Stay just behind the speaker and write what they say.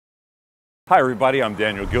Hi everybody, I'm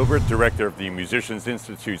Daniel Gilbert, Director of the Musicians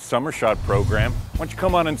Institute Summer Shot Program. Why don't you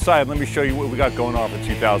come on inside, let me show you what we got going on for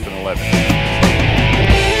 2011.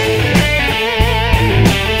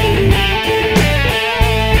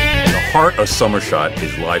 The heart of Summer Shot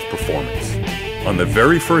is live performance. On the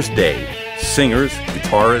very first day, singers,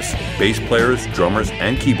 guitarists, bass players, drummers,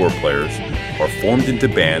 and keyboard players are formed into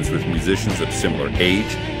bands with musicians of similar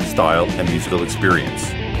age, style, and musical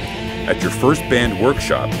experience. At your first band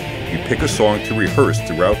workshop, you pick a song to rehearse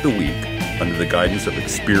throughout the week under the guidance of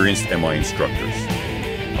experienced MI instructors.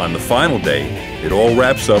 On the final day, it all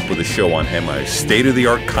wraps up with a show on MI's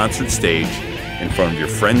state-of-the-art concert stage in front of your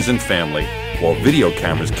friends and family while video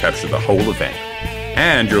cameras capture the whole event.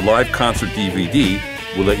 And your live concert DVD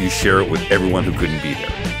will let you share it with everyone who couldn't be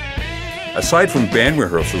there. Aside from band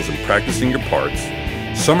rehearsals and practicing your parts,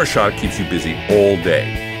 Summer Shot keeps you busy all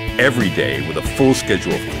day, every day, with a full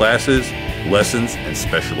schedule of classes, lessons, and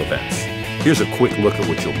special events. Here's a quick look at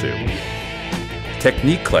what you'll do.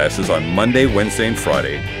 Technique classes on Monday, Wednesday, and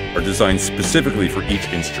Friday are designed specifically for each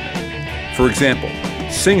instrument. For example,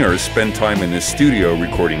 singers spend time in the studio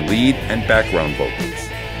recording lead and background vocals.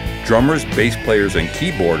 Drummers, bass players, and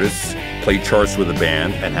keyboardists play charts with a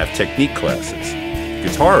band and have technique classes.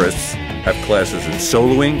 Guitarists have classes in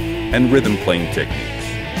soloing and rhythm playing techniques.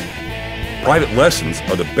 Private lessons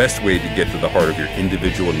are the best way to get to the heart of your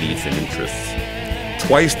individual needs and interests.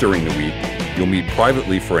 Twice during the week, you'll meet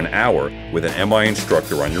privately for an hour with an MI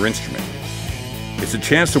instructor on your instrument. It's a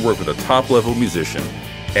chance to work with a top-level musician,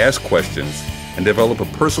 ask questions, and develop a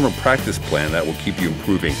personal practice plan that will keep you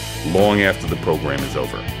improving long after the program is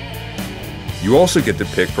over. You also get to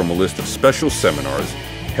pick from a list of special seminars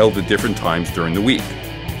held at different times during the week.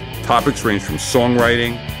 Topics range from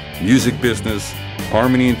songwriting, music business,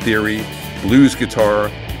 harmony and theory, blues guitar,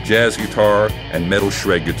 jazz guitar, and metal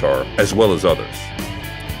shred guitar, as well as others.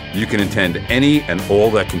 You can attend any and all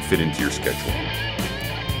that can fit into your schedule.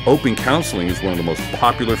 Open counseling is one of the most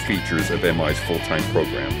popular features of MI's full-time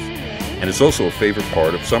programs, and is also a favorite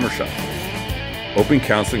part of Summer Shot. Open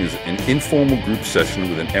counseling is an informal group session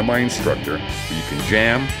with an MI instructor where you can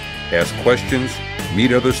jam, ask questions,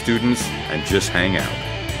 meet other students, and just hang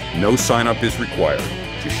out. No sign-up is required.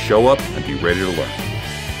 Just show up and be ready to learn.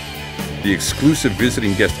 The exclusive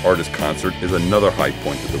visiting guest artist concert is another high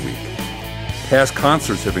point of the week. Past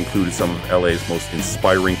concerts have included some of LA's most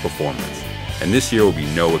inspiring performers, and this year will be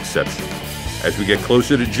no exception. As we get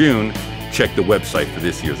closer to June, check the website for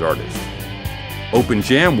this year's artist. Open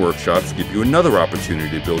Jam workshops give you another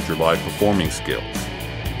opportunity to build your live performing skills.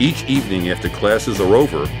 Each evening after classes are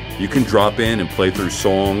over, you can drop in and play through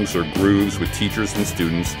songs or grooves with teachers and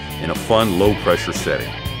students in a fun, low-pressure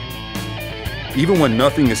setting. Even when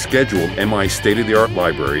nothing is scheduled, MI's state-of-the-art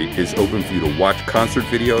library is open for you to watch concert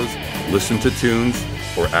videos, listen to tunes,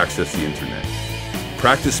 or access the internet.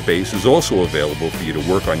 Practice space is also available for you to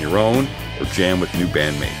work on your own or jam with new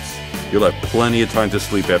bandmates. You'll have plenty of time to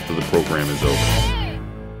sleep after the program is over.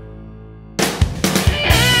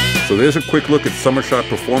 So there's a quick look at Summer Shot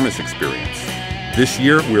performance experience. This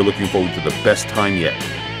year, we're looking forward to the best time yet.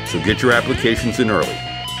 So get your applications in early.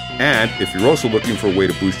 And if you're also looking for a way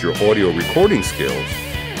to boost your audio recording skills,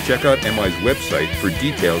 check out MI's website for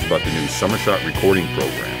details about the new Summer Shot recording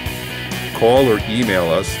program. Call or email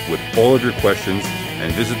us with all of your questions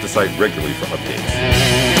and visit the site regularly for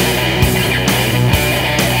updates.